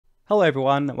Hello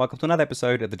everyone, welcome to another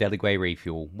episode of the Daily Gwei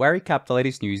Refuel, where we recap the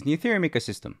latest news in the Ethereum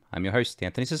ecosystem. I'm your host,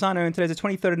 Anthony Sassano, and today's the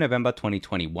 23rd of November,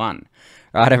 2021.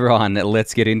 Alright everyone,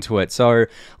 let's get into it. So, a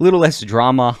little less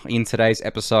drama in today's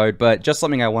episode, but just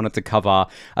something I wanted to cover.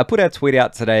 I put a tweet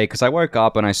out today because I woke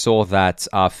up and I saw that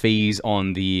fees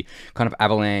on the kind of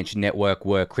Avalanche network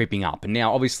were creeping up. And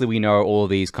now, obviously, we know all of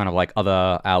these kind of like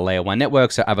other layer 1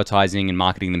 networks are advertising and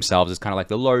marketing themselves as kind of like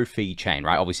the low fee chain,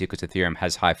 right? Obviously, because Ethereum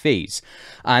has high fees.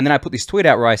 And then I put this tweet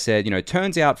out where I said,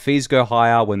 turns out fees go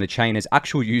higher when the chain has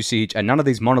actual usage and none of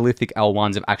these monolithic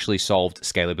L1s have actually solved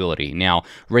scalability. Now,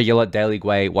 regular Daily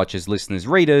Gwei watchers, listeners,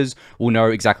 readers will know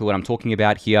exactly what I'm talking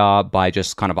about here by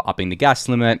just kind of upping the gas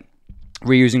limit.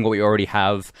 Reusing what we already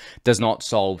have does not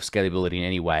solve scalability in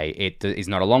any way. It is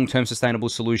not a long-term sustainable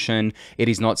solution. It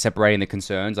is not separating the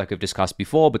concerns, like I've discussed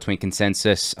before, between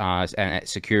consensus, and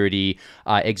security,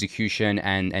 execution,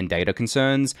 and data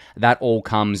concerns. That all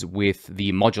comes with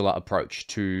the modular approach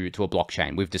to a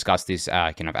blockchain. We've discussed this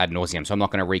kind of ad nauseum, so I'm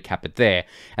not going to recap it there.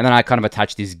 And then I kind of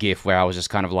attached this GIF where I was just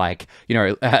kind of like,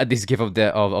 this GIF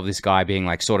of this guy being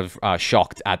like sort of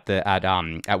shocked at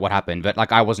what happened, but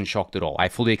like I wasn't shocked at all. I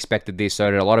fully expected this. So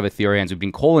did a lot of Ethereans who've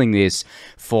been calling this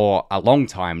for a long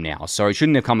time now. So it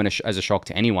shouldn't have come as a shock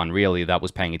to anyone, really, that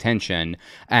was paying attention.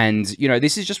 And,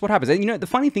 this is just what happens. And, the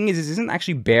funny thing is, this isn't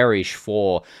actually bearish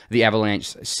for the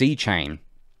Avalanche C chain.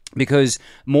 Because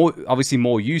obviously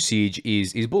more usage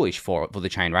is bullish for the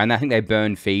chain, right? And I think they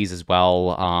burn fees as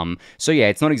well. So yeah,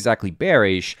 it's not exactly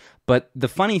bearish. But the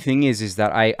funny thing is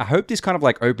that I hope this kind of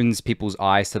like opens people's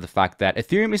eyes to the fact that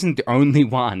Ethereum isn't the only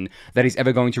one that is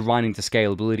ever going to run into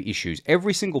scalability issues.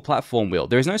 Every single platform will.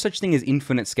 There is no such thing as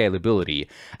infinite scalability.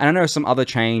 And I know some other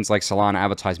chains like Solana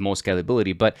advertise more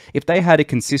scalability, but if they had a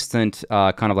consistent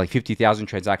kind of like 50,000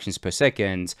 transactions per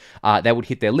second, they would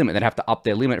hit their limit. They'd have to up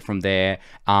their limit from there.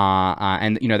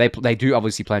 And they do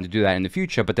obviously plan to do that in the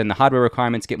future, but then the hardware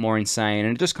requirements get more insane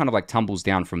and it just kind of like tumbles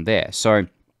down from there. So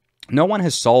no one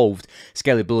has solved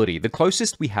scalability. The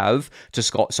closest we have to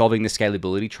solving the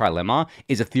scalability trilemma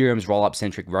is Ethereum's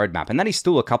rollup-centric roadmap, and that is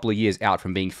still a couple of years out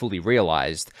from being fully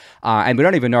realized. And we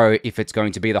don't even know if it's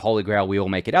going to be the holy grail we all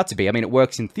make it out to be. I mean, it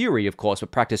works in theory, of course,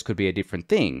 but practice could be a different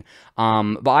thing.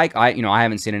 But I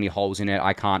haven't seen any holes in it.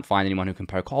 I can't find anyone who can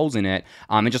poke holes in it.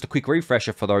 And just a quick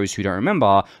refresher for those who don't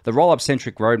remember, the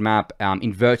rollup-centric roadmap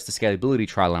inverts the scalability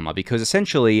trilemma because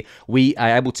essentially we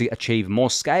are able to achieve more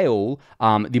scale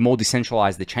the more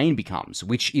decentralized the chain becomes,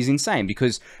 which is insane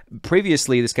because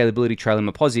previously the scalability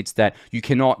trilemma posits that you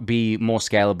cannot be more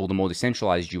scalable the more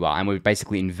decentralized you are, and we're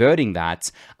basically inverting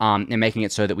that and making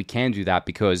it so that we can do that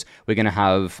because we're going to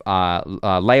have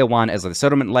layer 1 as the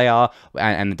settlement layer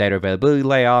and the data availability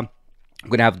layer.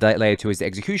 We're going to have layer 2 as the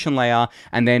execution layer,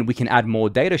 and then we can add more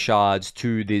data shards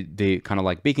to the kind of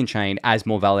like beacon chain as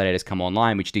more validators come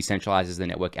online, which decentralizes the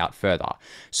network out further.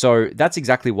 So that's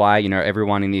exactly why,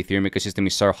 everyone in the Ethereum ecosystem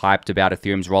is so hyped about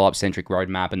Ethereum's rollup-centric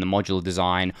roadmap and the modular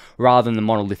design rather than the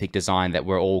monolithic design that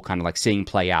we're all kind of like seeing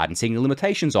play out and seeing the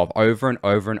limitations of over and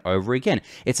over and over again.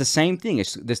 It's the same thing.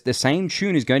 It's the same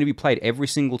tune is going to be played every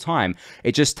single time.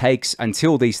 It just takes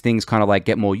until these things kind of like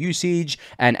get more usage.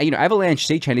 And, Avalanche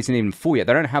C chain isn't even full yet.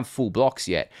 They don't have full blocks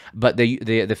yet, but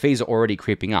the fees are already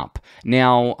creeping up.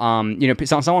 Now,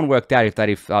 someone worked out if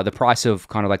the price of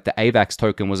kind of like the AVAX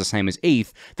token was the same as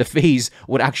ETH, the fees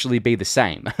would actually be the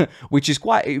same, which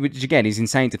again is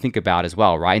insane to think about as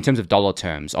well, right? In terms of dollar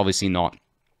terms, obviously not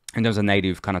in terms of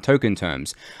native kind of token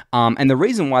terms. And the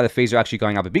reason why the fees are actually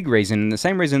going up, a big reason, and the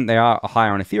same reason they are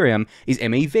higher on Ethereum, is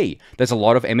MEV. There's a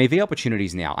lot of MEV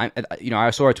opportunities now.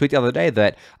 I saw a tweet the other day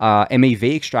that MEV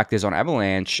extractors on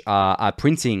Avalanche are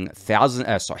printing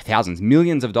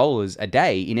millions of dollars a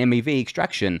day in MEV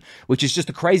extraction, which is just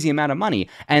a crazy amount of money.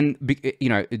 And,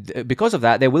 because of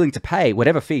that, they're willing to pay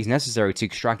whatever fees necessary to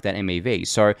extract that MEV.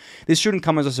 So this shouldn't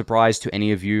come as a surprise to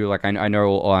any of you. Like, I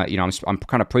know, I'm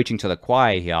kind of preaching to the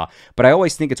choir here, but I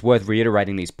always think it's worth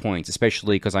reiterating these points,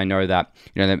 especially because I know that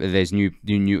there's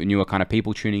newer kind of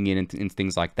people tuning in and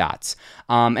things like that.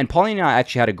 And Polynya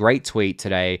actually had a great tweet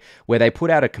today where they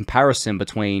put out a comparison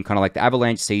between kind of like the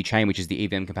Avalanche C chain, which is the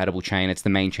EVM compatible chain, it's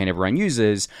the main chain everyone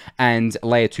uses, and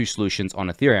layer 2 solutions on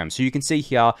Ethereum. So you can see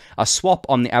here a swap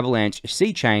on the Avalanche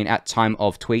C chain at time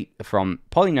of tweet from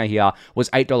Polynya here was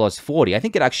 $8.40. I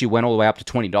think it actually went all the way up to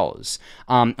 $20.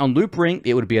 On Loopring,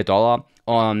 it would be $1.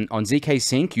 On ZK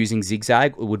Sync using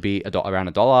Zigzag, it would be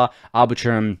around $1.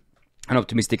 Arbitrum an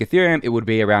optimistic Ethereum, it would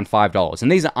be around $5.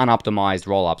 And these are unoptimized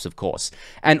rollups, of course.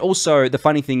 And also, the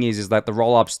funny thing is that the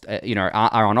rollups,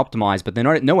 are unoptimized, but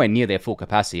they're nowhere near their full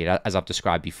capacity, as I've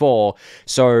described before.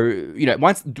 So,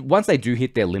 once they do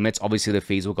hit their limits, obviously the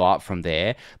fees will go up from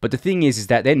there. But the thing is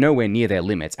that they're nowhere near their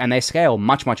limits, and they scale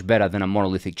much, much better than a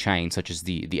monolithic chain, such as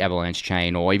the Avalanche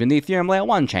chain, or even the Ethereum Layer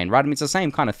 1 chain, right? I mean, it's the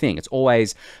same kind of thing. It's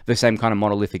always the same kind of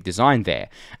monolithic design there.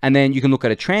 And then you can look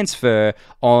at a transfer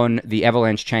on the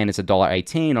Avalanche chain. It's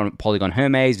 $1.18. On Polygon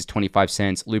Hermes, it's 25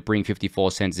 cents. Loopring,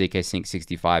 54 cents. ZK Sync,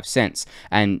 65 cents.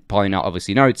 And Polynya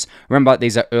obviously notes, remember,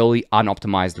 these are early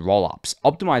unoptimized rollups.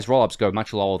 Optimized rollups go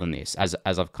much lower than this, as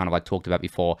I've kind of like talked about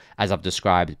before, as I've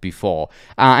described before.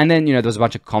 And then, there was a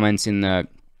bunch of comments in the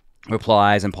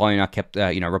replies, and Polynya kept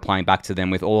replying back to them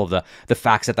with all of the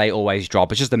facts that they always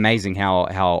drop. It's just amazing how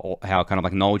kind of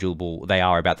like knowledgeable they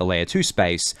are about the layer 2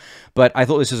 space. But I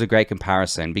thought this was a great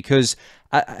comparison because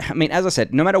I mean, as I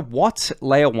said, no matter what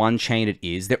layer 1 chain it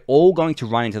is, they're all going to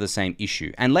run into the same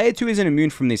issue. And layer 2 isn't immune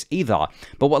from this either.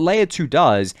 But what layer 2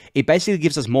 does, it basically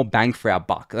gives us more bang for our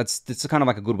buck. That's kind of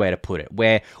like a good way to put it,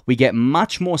 where we get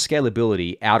much more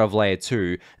scalability out of layer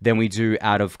 2 than we do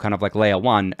out of kind of like layer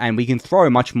 1. And we can throw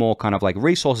much more kind of like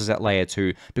resources at layer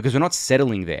 2 because we're not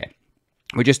settling there.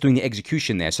 We're just doing the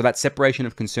execution there. So that's separation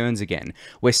of concerns again.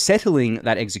 We're settling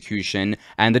that execution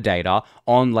and the data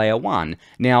on layer 1.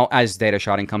 Now, as data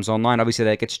sharding comes online, obviously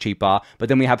that gets cheaper, but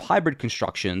then we have hybrid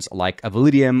constructions like a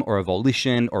Validium or a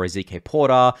Volition or a ZK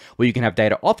Porter, where you can have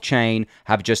data off-chain,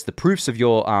 have just the proofs of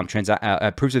your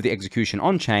proofs of the execution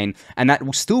on-chain, and that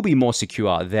will still be more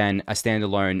secure than a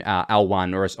standalone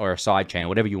L1 or a side chain,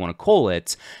 whatever you want to call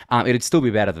it. It'd still be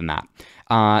better than that.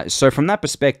 So from that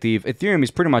perspective, Ethereum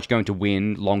is pretty much going to win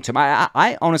long term.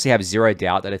 I honestly have zero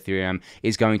doubt that Ethereum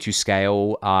is going to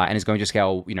scale and is going to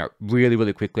scale, really,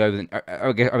 really quickly over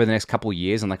the next couple of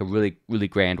years in like a really, really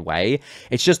grand way.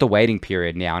 It's just a waiting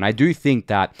period now, and I do think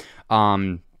that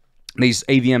these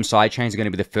EVM sidechains are going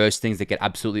to be the first things that get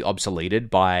absolutely obsoleted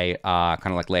by kind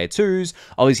of like layer 2s.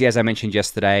 Obviously, as I mentioned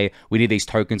yesterday, we need these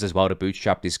tokens as well to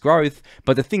bootstrap this growth.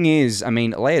 But the thing is, I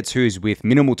mean, layer 2s with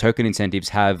minimal token incentives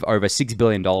have over $6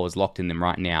 billion locked in them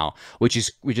right now, which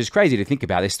is crazy to think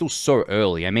about. They're still so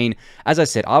early. I mean, as I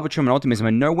said, Arbitrum and Optimism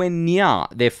are nowhere near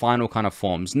their final kind of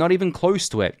forms, not even close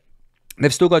to it.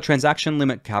 They've still got transaction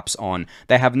limit caps on.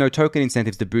 They have no token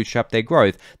incentives to bootstrap their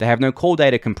growth. They have no call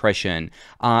data compression.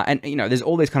 And, there's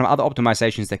all these kind of other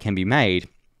optimizations that can be made.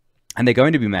 And they're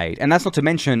going to be made. And that's not to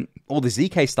mention all the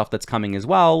ZK stuff that's coming as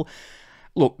well.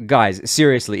 Look, guys,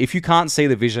 seriously, if you can't see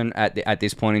the vision at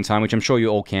this point in time, which I'm sure you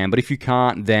all can, but if you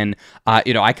can't, then,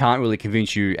 I can't really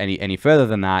convince you any further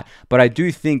than that. But I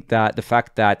do think that the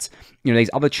fact that,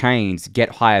 these other chains get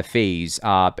higher fees,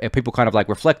 people kind of like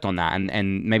reflect on that.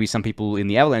 And maybe some people in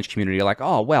the Avalanche community are like,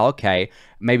 oh, well, okay,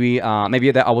 maybe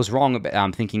that I was wrong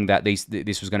about thinking that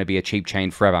this was going to be a cheap chain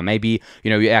forever. Maybe,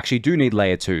 you actually do need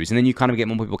layer 2s. And then you kind of get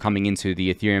more people coming into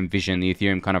the Ethereum vision, the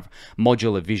Ethereum kind of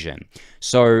modular vision.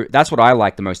 So that's what I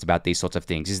like the most about these sorts of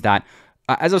things, is that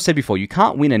as I've said before, you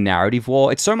can't win a narrative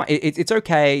war. It's so much. It's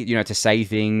okay, to say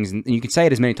things, and you can say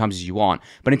it as many times as you want.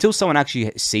 But until someone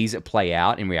actually sees it play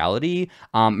out in reality,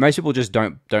 most people just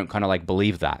don't kind of like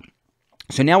believe that.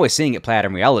 So now we're seeing it play out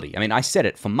in reality. I mean, I said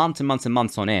it for months and months and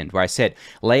months on end, where I said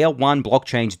layer 1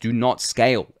 blockchains do not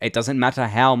scale. It doesn't matter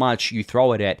how much you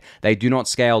throw it at. They do not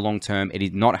scale long term. It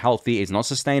is not healthy. It's not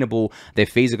sustainable. Their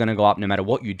fees are going to go up no matter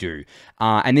what you do.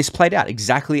 And this played out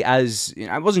exactly as,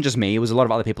 it wasn't just me, it was a lot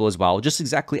of other people as well, just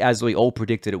exactly as we all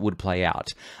predicted it would play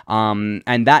out.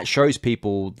 And that shows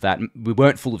people that we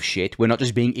weren't full of shit. We're not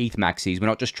just being ETH maxis. We're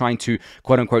not just trying to,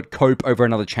 quote unquote, cope over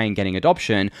another chain getting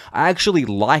adoption. I actually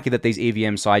like that these EVM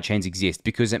sidechains exist,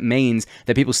 because it means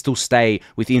that people still stay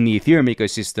within the Ethereum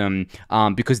ecosystem,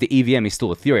 because the EVM is still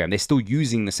Ethereum. They're still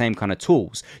using the same kind of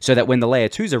tools, so that when the layer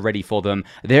 2s are ready for them,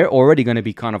 they're already going to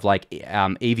be kind of like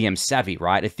EVM savvy,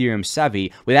 right? Ethereum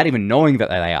savvy, without even knowing that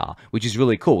they are, which is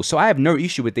really cool. So I have no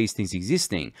issue with these things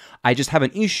existing. I just have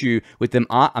an issue with them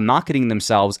marketing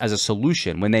themselves as a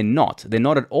solution when they're not. They're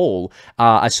not at all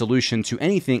a solution to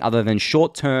anything other than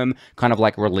short-term kind of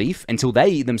like relief until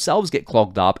they themselves get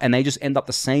clogged up and they just end up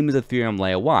the same as Ethereum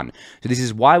layer 1. So this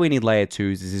is why we need layer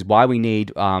 2s. This is why we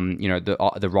need,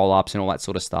 the roll-ups and all that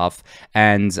sort of stuff.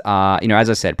 And, as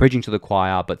I said, preaching to the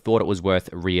choir, but thought it was worth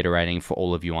reiterating for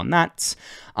all of you on that.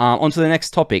 On to the next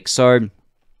topic. So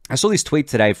I saw this tweet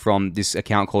today from this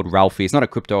account called Ralphie. It's not a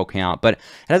crypto account, but it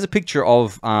has a picture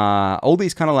of all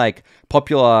these kind of like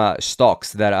popular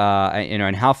stocks that are,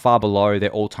 and how far below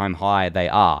their all-time high they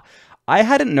are. I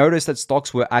hadn't noticed that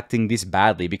stocks were acting this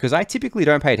badly because I typically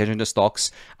don't pay attention to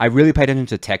stocks. I really pay attention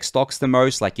to tech stocks the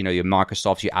most, like, you know, your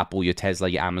Microsofts, your Apple, your Tesla,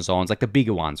 your Amazons, like the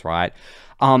bigger ones, right?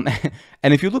 And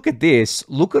if you look at this,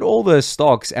 look at all the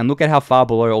stocks and look at how far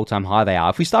below all-time high they are.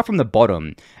 If we start from the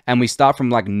bottom and we start from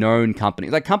like known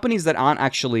companies, like companies that aren't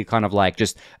actually kind of like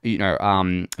just, you know,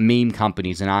 meme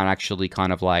companies and aren't actually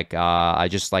kind of like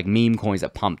just like meme coins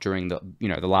that pumped during the, you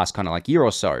know, the last kind of like year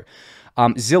or so.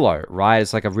 Zillow, right?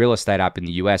 It's like a real estate app in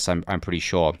the US, I'm pretty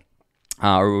sure.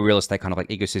 Or a real estate kind of like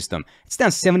ecosystem. It's down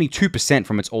 72%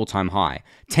 from its all-time high.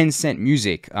 Tencent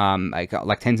Music, like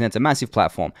Tencent's a massive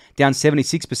platform, down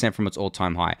 76% from its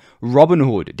all-time high.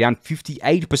 Robinhood, down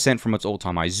 58% from its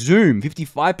all-time high. Zoom,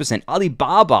 55%.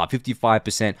 Alibaba,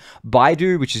 55%.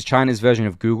 Baidu, which is China's version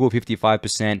of Google,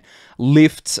 55%.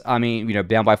 Lyft, I mean, you know,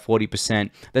 down by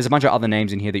 40%. There's a bunch of other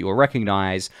names in here that you'll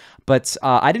recognize. But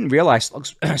I didn't realize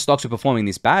stocks were performing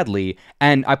this badly.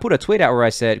 And I put a tweet out where I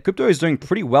said, crypto is doing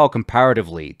pretty well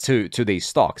comparatively to these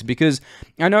stocks. Because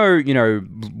I know, you know,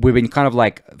 we've been kind of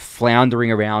like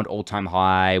floundering around all-time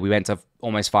high. We went to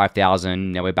almost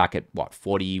 5,000. Now we're back at, what,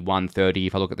 4130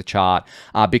 if I look at the chart.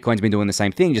 Bitcoin's been doing the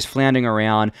same thing, just floundering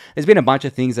around. There's been a bunch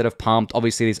of things that have pumped.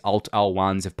 Obviously, these alt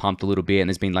L1s have pumped a little bit, and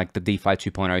there's been like the DeFi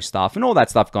 2.0 stuff and all that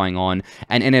stuff going on.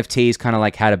 And NFTs kind of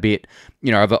like had a bit,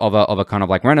 you know, of a kind of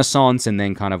like renaissance and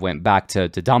then kind of went back to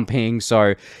dumping.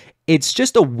 So it's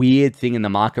just a weird thing in the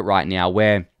market right now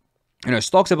where, you know,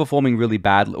 stocks are performing really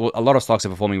bad. A lot of stocks are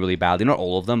performing really badly. Not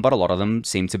all of them, but a lot of them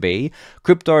seem to be.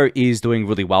 Crypto is doing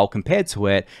really well compared to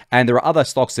it. And there are other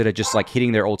stocks that are just like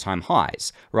hitting their all-time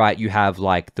highs, right? You have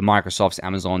like the Microsofts,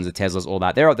 Amazons, the Teslas, all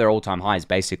that. They're at their all-time highs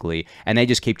basically. And they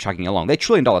just keep chugging along. They're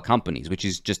trillion-dollar companies, which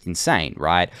is just insane,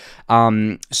 right?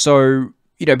 So,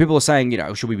 you know, people are saying, you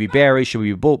know, should we be bearish? Should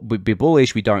we be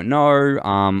bullish? We don't know.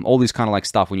 All this kind of like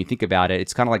stuff, when you think about it,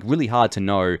 it's kind of like really hard to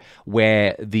know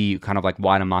where the kind of like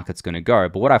wider market's going to go.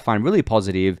 But what I find really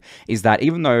positive is that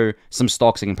even though some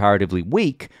stocks are comparatively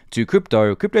weak to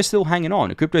crypto's still hanging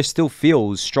on. Crypto still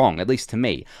feels strong, at least to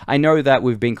me. I know that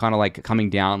we've been kind of like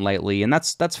coming down lately, and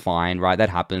that's fine, right? That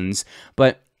happens.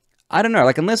 But I don't know,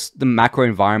 like unless the macro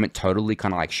environment totally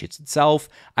kind of like shits itself,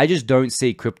 I just don't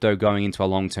see crypto going into a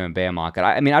long-term bear market.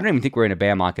 I mean, I don't even think we're in a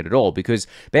bear market at all, because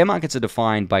bear markets are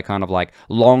defined by kind of like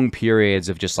long periods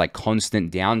of just like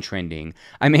constant downtrending.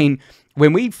 I mean,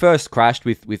 when we first crashed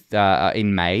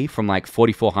in May from like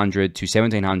 4,400 to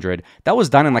 1,700, that was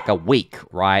done in like a week,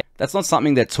 right? That's not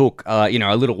something that took, you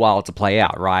know, a little while to play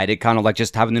out, right? It kind of like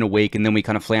just happened in a week, and then we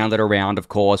kind of floundered around, of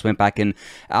course, went back and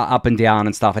up and down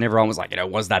and stuff, and everyone was like, you know,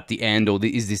 was that the end, or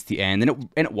is this the end? And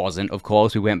it wasn't, of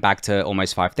course. We went back to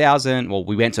almost 5,000. Well,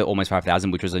 we went to almost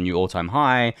 5,000, which was a new all-time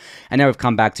high, and now we've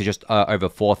come back to just over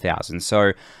 4,000.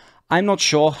 So I'm not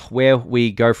sure where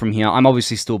we go from here. I'm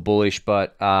obviously still bullish,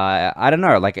 but I don't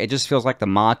know. Like, it just feels like the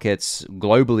markets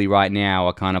globally right now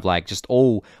are kind of like just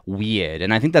all weird.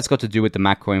 And I think that's got to do with the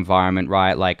macro environment,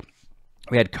 right? Like,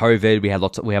 we had COVID, we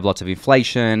have lots of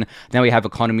inflation. Now we have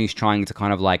economies trying to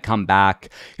kind of like come back.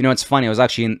 You know, it's funny. I was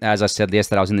actually, as I said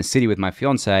yesterday, I was in the city with my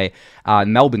fiance,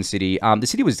 Melbourne City. The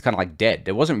city was kind of like dead.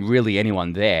 There wasn't really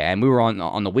anyone there, and we were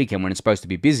on the weekend when it's supposed to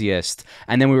be busiest.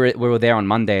 And then we were there on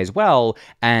Monday as well.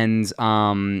 And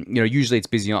you know, usually it's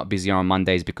busier on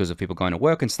Mondays because of people going to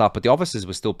work and stuff. But the offices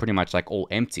were still pretty much like all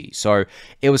empty. So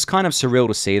it was kind of surreal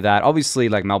to see that. Obviously,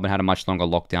 like Melbourne had a much longer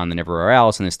lockdown than everywhere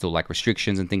else, and there's still like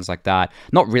restrictions and things like that.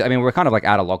 Not really. I mean, we're kind of like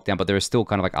out of lockdown, but there are still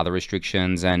kind of like other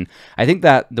restrictions. And I think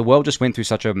that the world just went through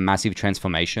such a massive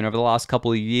transformation over the last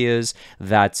couple of years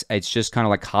that it's just kind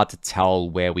of like hard to tell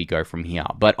where we go from here.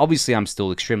 But obviously, I'm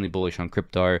still extremely bullish on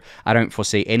crypto. I don't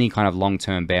foresee any kind of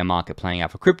long-term bear market playing out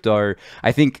for crypto.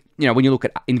 I think, you know, when you look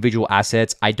at individual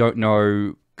assets, I don't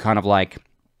know kind of like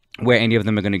where any of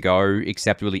them are going to go,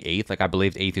 except really ETH. Like, I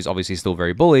believe ETH is obviously still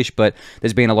very bullish, but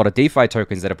there's been a lot of DeFi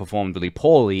tokens that have performed really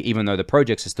poorly, even though the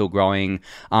projects are still growing.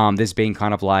 There's been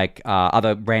kind of like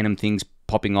other random things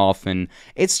popping off, and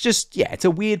it's just, yeah, it's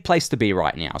a weird place to be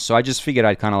right now. So I just figured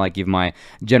I'd kind of like give my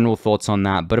general thoughts on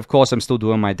that. But of course, I'm still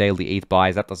doing my daily ETH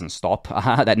buys. That doesn't stop.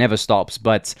 That never stops.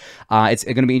 But it's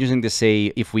going to be interesting to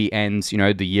see if we end, you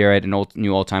know, the year at a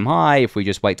new all-time high, if we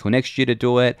just wait till next year to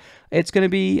do it. It's going to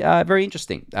be very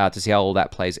interesting to see how all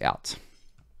that plays out.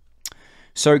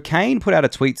 So Kain put out a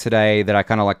tweet today that I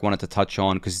kind of like wanted to touch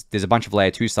on because there's a bunch of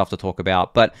layer 2 stuff to talk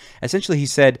about. But essentially he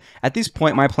said, at this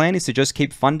point, my plan is to just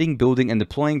keep funding, building, and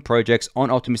deploying projects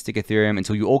on optimistic Ethereum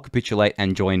until you all capitulate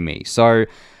and join me. So,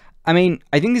 I mean,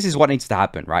 I think this is what needs to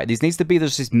happen, right? There's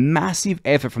this massive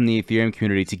effort from the Ethereum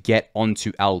community to get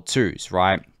onto L2s,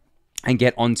 right? and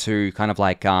get onto kind of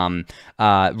like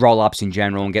roll-ups in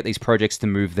general and get these projects to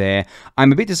move there.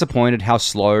 I'm a bit disappointed how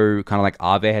slow kind of like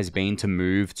Aave has been to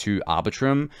move to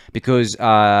Arbitrum, because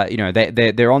you know,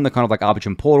 they're on the kind of like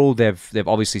Arbitrum portal. They've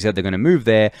obviously said they're going to move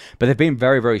there, but they've been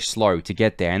very, very slow to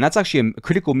get there, and that's actually a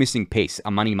critical missing piece,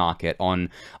 a money market on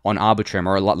Arbitrum,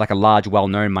 or like a large,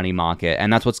 well-known money market,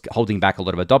 and that's what's holding back a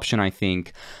lot of adoption, I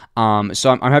think. So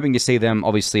I'm hoping to see them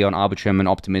obviously on Arbitrum and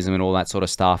Optimism and all that sort of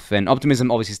stuff. And Optimism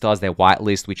obviously still has their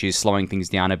whitelist, which is slowing things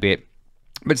down a bit.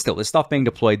 But still, there's stuff being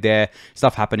deployed there,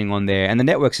 stuff happening on there, and the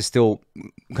networks are still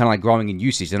kind of like growing in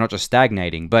usage. They're not just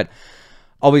stagnating, but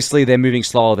obviously they're moving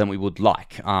slower than we would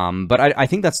like. But I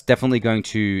think that's definitely going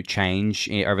to change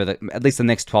over at least the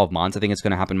next 12 months. I think it's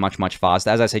going to happen much, much faster.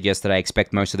 As I said yesterday, I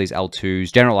expect most of these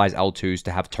L2s, generalized L2s,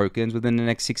 to have tokens within the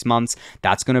next 6 months.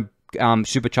 That's going to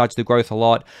supercharge the growth a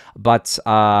lot. But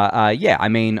yeah, I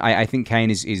mean, I think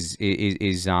Kain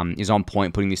is on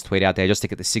point putting this tweet out there just to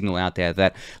get the signal out there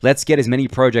that let's get as many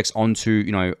projects onto,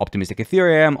 you know, optimistic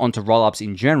Ethereum, onto rollups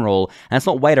in general, and let's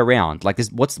not wait around. Like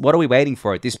this, what are we waiting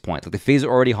for at this point? Like the fees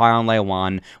are already high on layer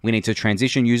 1. We need to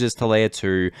transition users to layer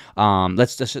 2.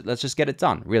 Let's just get it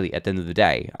done, really, at the end of the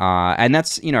day. And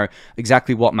that's, you know,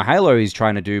 exactly what Mahalo is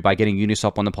trying to do by getting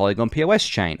Uniswap on the Polygon POS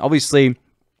chain. Obviously,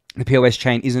 the POS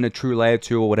chain isn't a true layer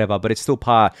 2 or whatever, but it's still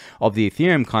part of the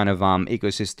Ethereum kind of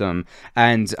ecosystem.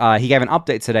 And he gave an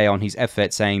update today on his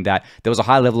effort, saying that there was a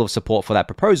high level of support for that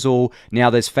proposal. Now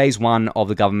there's phase 1 of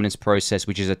the governance process,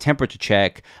 which is a temperature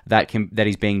check that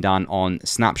is being done on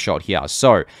Snapshot here.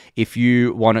 So if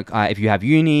you want to, if you have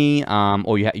Uni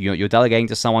or you're delegating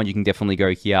to someone, you can definitely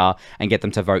go here and get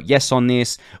them to vote yes on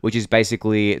this, which is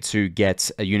basically to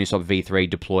get a Uniswap v3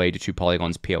 deployed to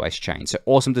Polygon's POS chain. So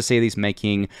awesome to see this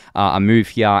making a move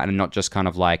here and not just kind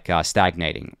of like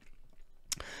stagnating.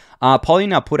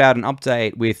 Polynya put out an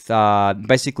update with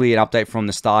basically an update from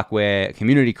the StarkNet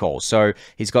community call. So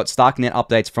he's got StarkNet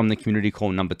updates from the community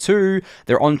call number 2.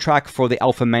 They're on track for the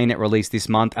alpha mainnet release this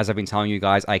month. As I've been telling you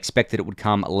guys, I expected it would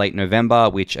come late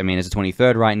November, which, I mean, is the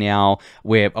 23rd right now.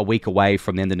 We're a week away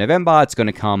from the end of November. It's going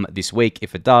to come this week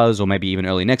if it does, or maybe even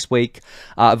early next week.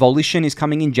 Volition is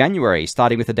coming in January,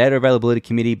 starting with a data availability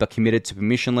committee, but committed to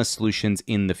permissionless solutions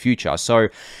in the future. So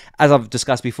as I've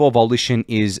discussed before, Volition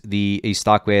is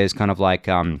StarkNet's kind of like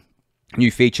new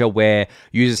feature where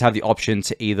users have the option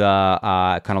to either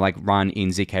kind of like run in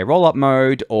ZK rollup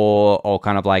mode or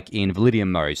kind of like in Validium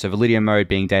mode. So Validium mode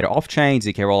being data off-chain,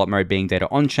 ZK rollup mode being data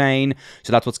on-chain.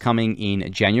 So that's what's coming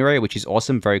in January, which is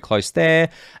awesome, very close there.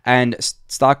 And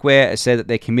StarkNet said that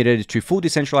they're committed to full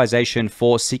decentralization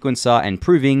for sequencer and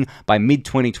proving by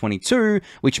mid-2022,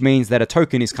 which means that a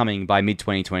token is coming by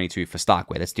mid-2022 for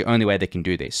StarkNet. That's the only way they can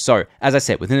do this. So as I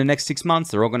said, within the next 6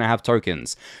 months, they're all going to have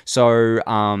tokens. So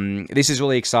this is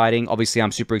really exciting. Obviously,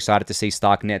 I'm super excited to see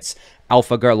StarkNet's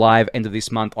alpha go live end of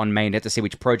this month on mainnet, to see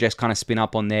which projects kind of spin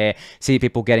up on there, see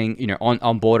people getting, you know,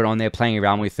 on board on there, playing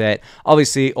around with it.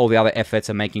 Obviously, all the other efforts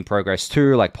are making progress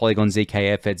too, like Polygon ZK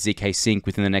efforts, ZK Sync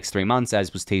within the next 3 months,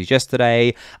 as was teased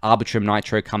yesterday. Arbitrum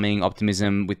Nitro coming,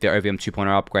 Optimism with their OVM 2.0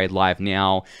 upgrade live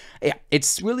now. Yeah,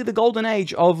 it's really the golden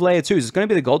age of layer 2s. It's going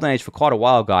to be the golden age for quite a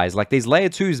while, guys. Like, these layer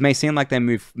 2s may seem like they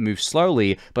move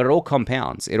slowly, but it all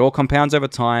compounds. It all compounds over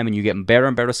time, and you get better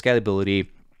and better scalability.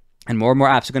 And more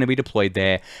apps are going to be deployed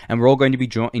there, and we're all going to be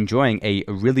enjoying a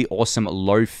really awesome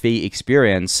low-fee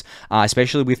experience,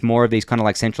 especially with more of these kind of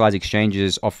like centralized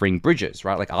exchanges offering bridges,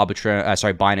 right? Like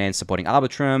Binance supporting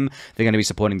Arbitrum. They're going to be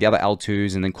supporting the other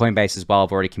L2s, and then Coinbase as well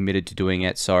have already committed to doing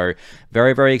it. So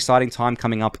very, very exciting time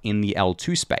coming up in the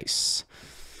L2 space.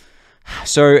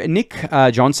 So Nick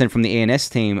Johnson from the ENS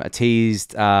team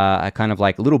teased a kind of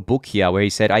like little book here where he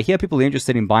said, I hear people are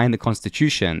interested in buying the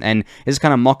Constitution. And this is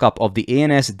kind of mock-up of the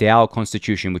ENS DAO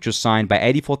Constitution, which was signed by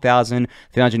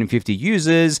 84,350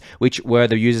 users, which were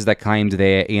the users that claimed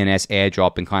their ENS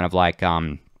airdrop and kind of like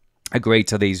agree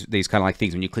to these kind of like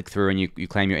things. When you click through and you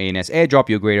claim your ENS airdrop,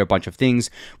 you agree to a bunch of things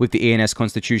with the ENS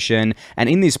Constitution. And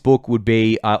in this book would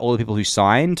be all the people who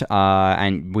signed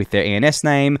and with their ENS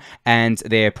name and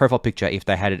their profile picture if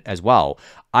they had it as well.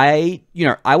 I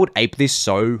would ape this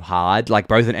so hard, like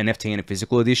both an NFT and a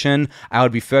physical edition. I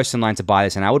would be first in line to buy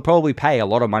this, and I would probably pay a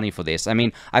lot of money for this. I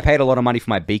mean, I paid a lot of money for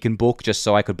my Beacon book just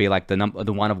so I could be like the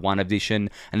 1-of-1 edition,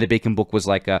 and the Beacon book was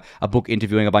like a book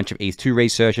interviewing a bunch of ETH2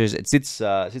 researchers. It sits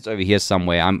over here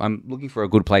somewhere. I'm looking for a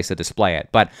good place to display it,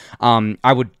 but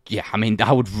I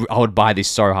would buy this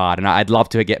so hard, and I'd love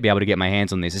to be able to get my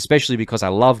hands on this, especially because I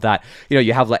love that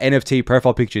you have like NFT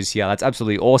profile pictures here. That's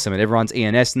absolutely awesome, and everyone's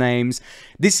ENS names.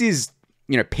 This is,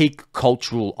 peak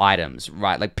cultural items,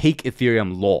 right? Like peak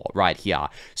Ethereum lore right here.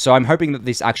 So I'm hoping that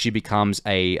this actually becomes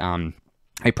a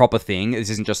a proper thing. This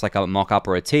isn't just like a mock-up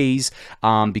or a tease,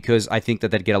 because I think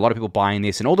that they'd get a lot of people buying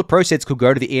this, and all the proceeds could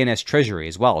go to the ENS treasury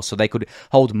as well, so they could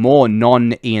hold more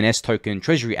non-ENS token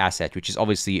treasury assets, which is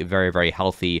obviously very, very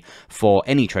healthy for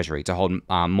any treasury to hold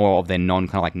more of their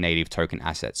non-kind of like native token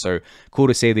assets. So cool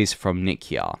to see this from Nick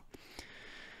here.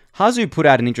 Hazu put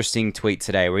out an interesting tweet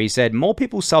today where he said, more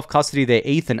people self-custody their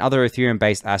ETH and other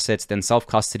Ethereum-based assets than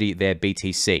self-custody their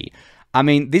BTC. I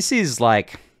mean, this is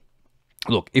like...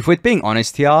 Look, if we're being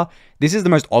honest here, this is the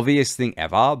most obvious thing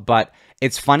ever, but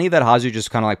it's funny that Hazu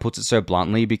just kind of like puts it so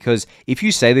bluntly, because if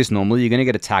you say this normally, you're going to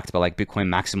get attacked by like Bitcoin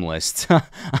maximalists,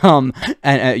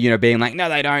 and you know, being like, no,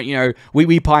 they don't, you know,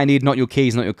 we pioneered not your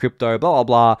keys, not your crypto, blah, blah,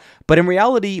 blah. But in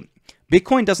reality,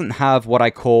 Bitcoin doesn't have what I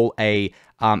call a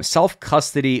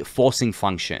self-custody forcing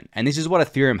function. And this is what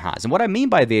Ethereum has. And what I mean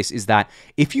by this is that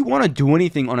if you want to do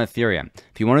anything on Ethereum,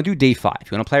 if you want to do DeFi,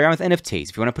 if you want to play around with NFTs,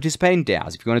 if you want to participate in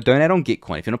DAOs, if you want to donate on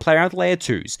Gitcoin, if you want to play around with layer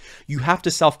 2s, you have to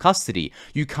self-custody.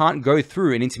 You can't go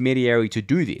through an intermediary to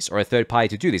do this, or a third party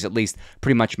to do this, at least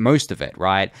pretty much most of it,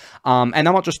 right? And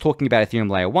I'm not just talking about Ethereum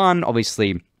layer 1,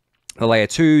 obviously, the layer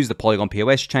 2s, the Polygon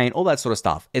POS chain, all that sort of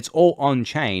stuff. It's all on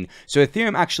chain. So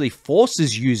Ethereum actually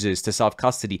forces users to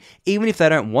self-custody, even if they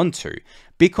don't want to.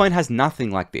 Bitcoin has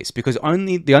nothing like this, because the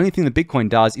only thing that Bitcoin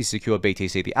does is secure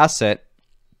BTC, the asset.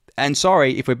 And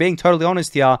sorry, if we're being totally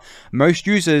honest here, most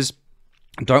users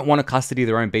don't want to custody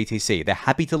their own BTC. They're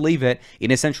happy to leave it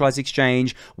in a centralized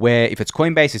exchange where if it's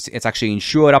Coinbase, it's actually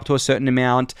insured up to a certain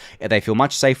amount. They feel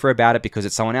much safer about it because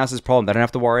it's someone else's problem. They don't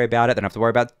have to worry about it. They don't have to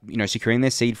worry about, you know, securing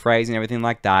their seed phrase and everything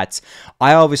like that.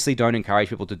 I obviously don't encourage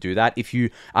people to do that. If you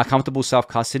are comfortable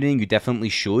self-custodying, you definitely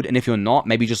should. And if you're not,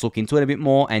 maybe just look into it a bit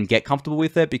more and get comfortable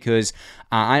with it, because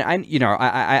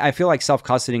I feel like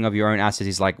self-custodying of your own assets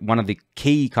is like one of the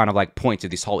key kind of like points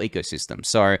of this whole ecosystem.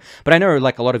 So, but I know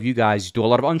like a lot of you guys do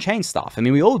a lot of on-chain stuff. I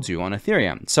mean, we all do on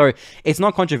Ethereum. So it's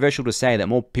not controversial to say that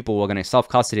more people are going to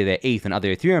self-custody their ETH and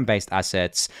other Ethereum-based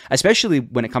assets, especially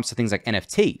when it comes to things like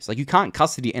NFTs. Like you can't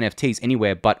custody NFTs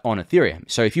anywhere but on Ethereum.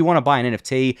 So if you want to buy an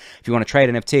NFT, if you want to trade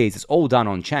NFTs, it's all done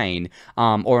on chain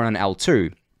or on an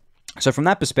L2. So from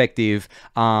that perspective,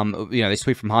 this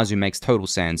tweet from Hazu makes total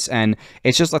sense. And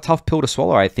it's just a tough pill to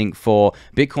swallow, I think, for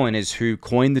Bitcoiners who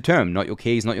coined the term, not your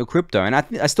keys, not your crypto. And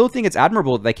I still think it's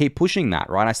admirable that they keep pushing that,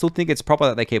 right? I still think it's proper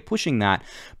that they keep pushing that.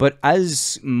 But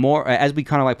as we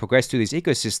kind of like progress through this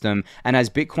ecosystem, and as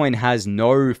Bitcoin has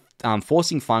no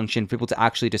forcing function for people to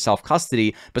actually to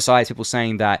self-custody, besides people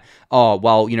saying that, oh,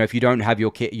 well, you know, if you don't have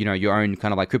your own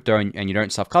kind of like crypto and you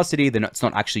don't self-custody, then it's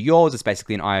not actually yours, it's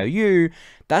basically an IOU.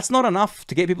 That's not enough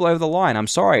to get people over the line. I'm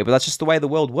sorry, but that's just the way the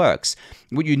world works.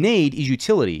 What you need is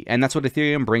utility, and that's what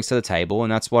Ethereum brings to the table,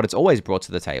 and that's what it's always brought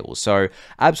to the table. So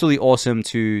absolutely awesome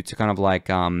to kind of like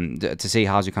to see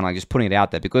Hazu kind of like just putting it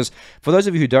out there, because for those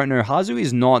of you who don't know, Hazu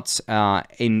is not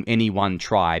in any one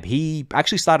tribe. He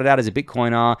actually started out as a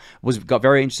Bitcoiner, got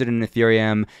very interested in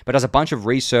Ethereum, but does a bunch of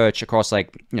research across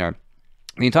like, you know,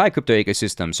 the entire crypto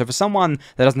ecosystem. So for someone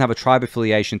that doesn't have a tribe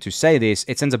affiliation to say this,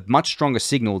 it sends a much stronger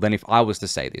signal than if I was to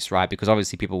say this, right? Because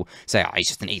obviously people say, oh, he's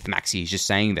just an ETH maxi, he's just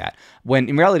saying that. When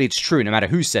in reality, it's true no matter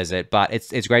who says it, but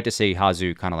it's great to see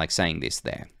Hazu kind of like saying this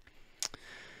there.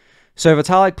 So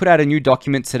Vitalik put out a new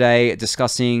document today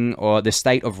discussing the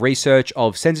state of research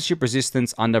of censorship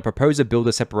resistance under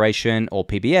proposer-builder separation, or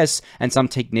PBS, and some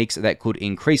techniques that could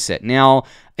increase it. Now,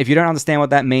 if you don't understand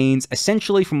what that means,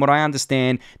 essentially from what I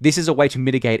understand, this is a way to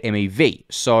mitigate MEV.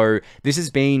 So this has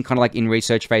been kind of like in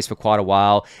research phase for quite a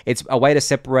while. It's a way to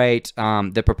separate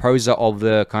the proposer of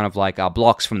the kind of like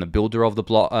blocks from the builder of the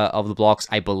blocks,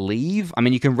 I believe. I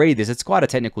mean, you can read this. It's quite a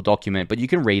technical document, but you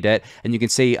can read it and you can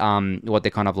see what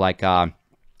they're kind of like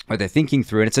what they're thinking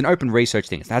through, and it's an open research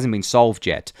thing. It hasn't been solved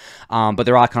yet, but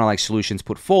there are kind of like solutions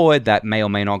put forward that may or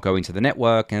may not go into the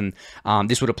network, and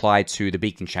this would apply to the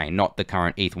beacon chain, not the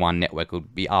current ETH1 network. It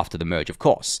would be after the merge, of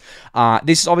course.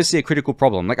 This is obviously a critical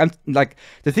problem. Like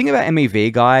the thing about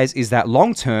MEV, guys, is that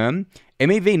long term,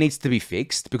 MEV needs to be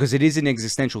fixed because it is an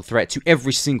existential threat to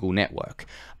every single network,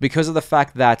 because of the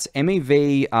fact that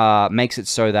MEV makes it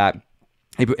so that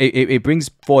it brings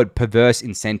forward perverse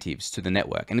incentives to the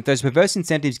network. And if those perverse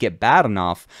incentives get bad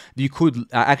enough, you could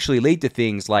actually lead to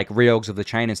things like reorgs of the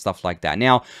chain and stuff like that.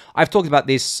 Now, I've talked about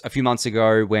this a few months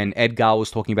ago when Edgar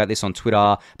was talking about this on Twitter,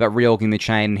 about reorging the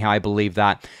chain, and how I believe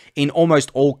that in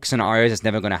almost all scenarios, it's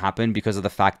never going to happen because of the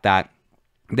fact that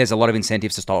there's a lot of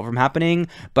incentives to stop it from happening.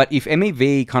 But if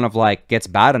MEV kind of like gets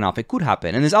bad enough, it could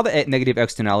happen. And there's other negative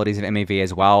externalities of MEV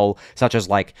as well, such as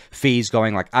like fees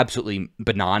going like absolutely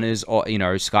bananas, or, you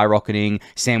know, skyrocketing,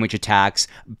 sandwich attacks,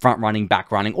 front running,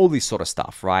 back running, all this sort of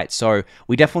stuff, right? So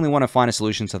we definitely want to find a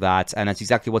solution to that. And that's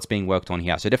exactly what's being worked on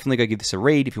here. So definitely go give this a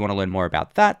read if you want to learn more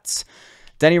about that.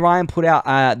 Danny Ryan put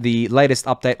out the latest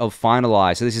update of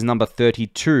Finalize. So this is number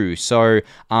 32. So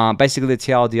basically the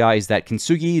TLDR is that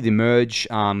Kintsugi, the merge,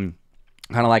 kind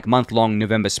of like month-long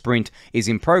November sprint is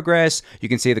in progress. You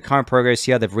can see the current progress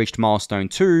here. They've reached milestone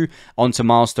 2, onto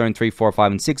milestone 3, 4,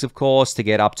 5, and 6, of course, to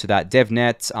get up to that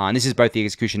DevNet. And this is both the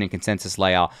execution and consensus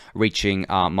layer reaching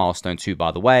milestone 2,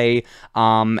 by the way.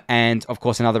 And, of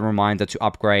course, another reminder to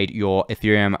upgrade your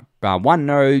Ethereum 1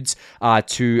 nodes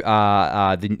to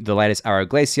the latest Arrow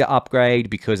Glacier upgrade,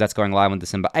 because that's going live on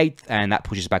December 8th, and that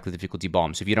pushes back the difficulty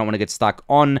bomb. So if you don't want to get stuck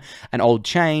on an old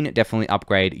chain, definitely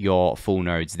upgrade your full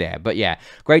nodes there. But yeah,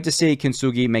 great to see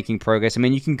Kintsugi making progress. I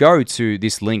mean, you can go to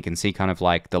this link and see kind of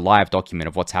like the live document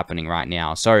of what's happening right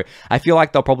now. So I feel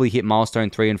like they'll probably hit milestone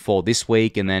 3 and 4 this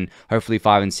week, and then hopefully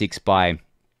 5 and 6 by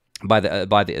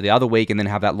the other week, and then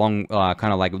have that long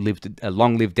kind of like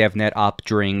long-lived DevNet up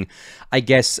during, I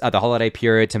guess, the holiday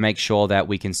period, to make sure that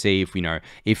we can see if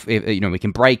if we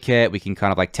can break it, we can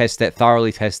kind of like test it,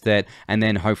 thoroughly test it, and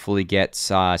then hopefully get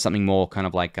something more kind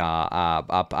of like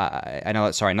another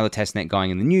testnet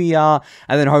going in the new year,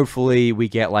 and then hopefully we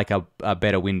get like a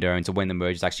better window into when the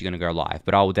merge is actually going to go live.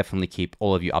 But I will definitely keep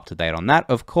all of you up to date on that,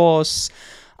 of course.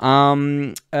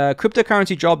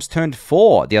 Cryptocurrency Jobs turned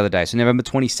 4 the other day, so November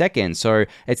 22nd. So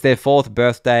it's their 4th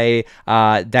birthday.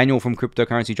 Daniel from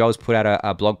Cryptocurrency Jobs put out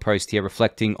a blog post here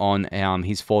reflecting on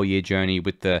his 4-year journey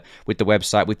with the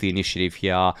website, with the initiative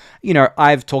here. You know,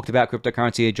 I've talked about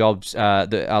Cryptocurrency Jobs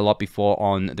a lot before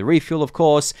on the Refuel, of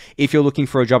course. If you're looking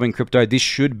for a job in crypto, this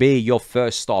should be your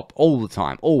first stop all the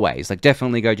time, always. Like,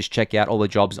 definitely go just check out all the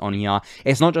jobs on here.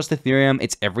 It's not just Ethereum,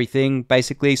 it's everything,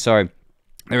 basically. So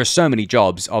there are so many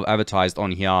jobs advertised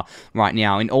on here right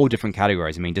now in all different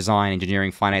categories. I mean, design,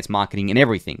 engineering, finance, marketing, and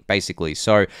everything, basically.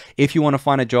 So if you want to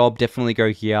find a job, definitely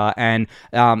go here. And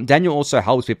Daniel also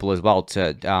helps people as well to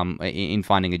in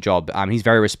finding a job. He's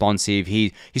very responsive.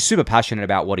 He's super passionate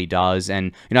about what he does.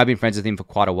 And, you know, I've been friends with him for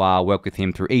quite a while, worked with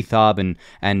him through ETHub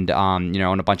and you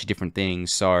know, on a bunch of different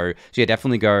things. So yeah,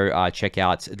 definitely go check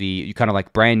out the kind of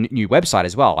like brand new website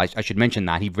as well. I should mention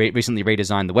that. He recently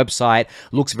redesigned the website.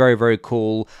 Looks very, very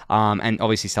cool. And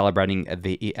obviously celebrating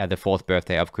the 4th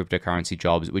birthday of Cryptocurrency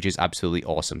Jobs, which is absolutely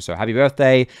awesome. So happy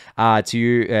birthday to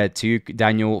you,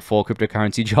 Daniel, for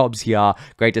Cryptocurrency Jobs here.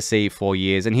 Great to see 4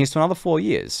 years, and here's to another 4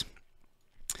 years.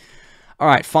 All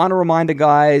right, final reminder,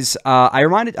 guys.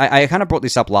 I kind of brought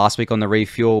this up last week on the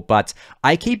Refuel, but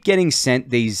I keep getting sent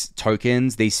these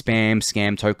tokens, these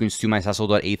scam tokens to my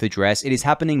Sassal.eth address. It is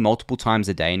happening multiple times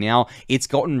a day now. It's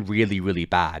gotten really, really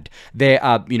bad. There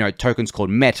are, you know, tokens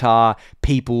called Meta,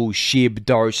 People, Shib,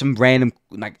 Doge, some random,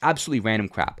 like absolutely random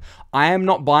crap. I am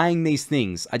not buying these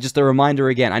things. Just a reminder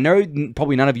again. I know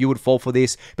probably none of you would fall for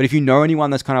this, but if you know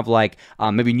anyone that's kind of like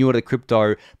maybe newer to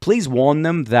crypto, please warn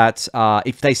them that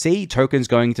if they see tokens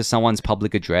going to someone's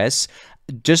public address,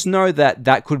 just know that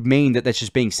that could mean that that's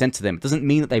just being sent to them. It doesn't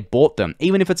mean that they bought them,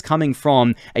 even if it's coming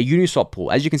from a Uniswap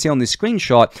pool. As you can see on this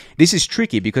screenshot, this is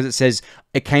tricky because it says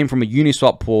it came from a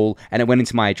Uniswap pool and it went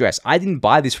into my address. I didn't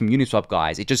buy this from Uniswap,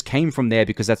 guys. It just came from there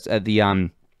because that's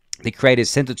the creators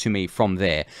sent it to me from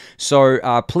there.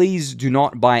 So please do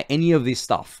not buy any of this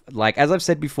stuff. Like, as I've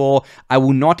said before, I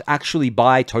will not actually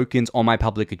buy tokens on my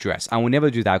public address. I will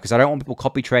never do that because I don't want people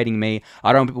copy trading me.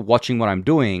 I don't want people watching what I'm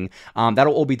doing.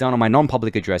 That'll all be done on my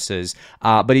non-public addresses.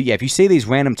 But yeah, if you see these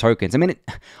random tokens, I mean,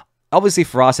 obviously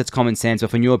for us it's common sense,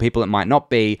 but for newer people it might not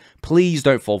be. Please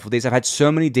don't fall for this. I've had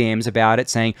so many DMs about it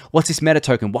saying, what's this Meta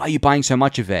token? Why are you buying so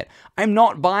much of it? I'm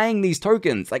not buying these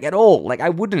tokens, like, at all. Like, I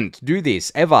wouldn't do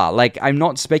this ever. Like, I'm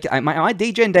not my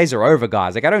DGen days are over,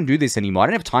 guys. Like, I don't do this anymore. I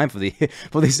don't have time for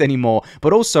this anymore.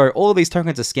 But also, all of these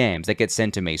tokens are scams that get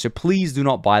sent to me. So please do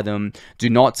not buy them. Do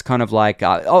not kind of like,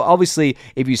 obviously,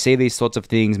 if you see these sorts of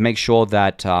things, make sure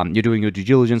that you're doing your due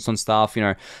diligence on stuff, you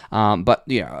know. But,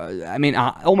 you know, I mean,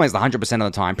 almost 100% of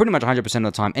the time, pretty much 100% of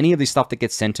the time, any of this stuff that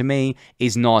gets sent to me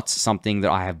is not something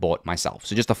that I have bought myself.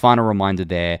 So just a final reminder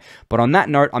there. But on that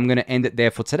note, I'm going to end it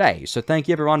there for today. So thank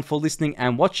you everyone for listening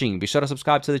and watching. Be sure to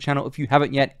subscribe to the channel if you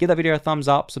haven't yet. Give that video a thumbs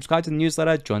up, subscribe to the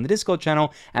newsletter, join the Discord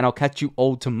channel, and I'll catch you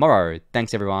all tomorrow.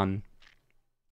 Thanks everyone.